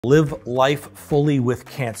Live life fully with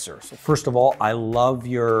cancer. So first of all, I love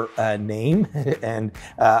your name and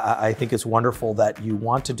I think it's wonderful that you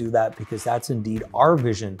want to do that, because that's indeed our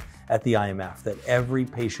vision at the IMF, that every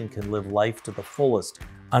patient can live life to the fullest,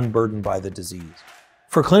 unburdened by the disease.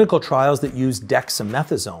 For clinical trials that use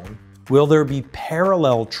dexamethasone, will there be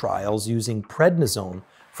parallel trials using prednisone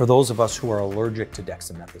for those of us who are allergic to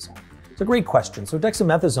dexamethasone? It's a great question. So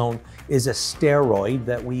dexamethasone is a steroid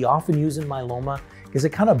that we often use in myeloma because it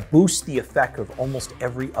kind of boosts the effect of almost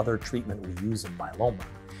every other treatment we use in myeloma.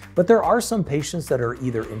 But there are some patients that are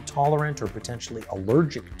either intolerant or potentially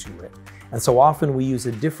allergic to it. And so often we use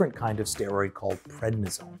a different kind of steroid called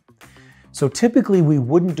prednisone. So typically we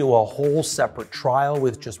wouldn't do a whole separate trial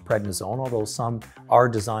with just prednisone, although some are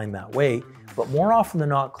designed that way. But more often than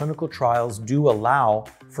not, clinical trials do allow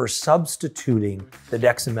for substituting the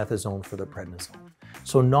dexamethasone for the prednisone.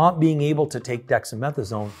 So not being able to take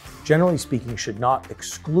dexamethasone, generally speaking, should not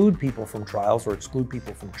exclude people from trials or exclude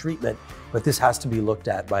people from treatment, but this has to be looked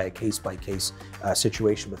at by a case-by-case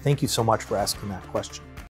situation. But thank you so much for asking that question.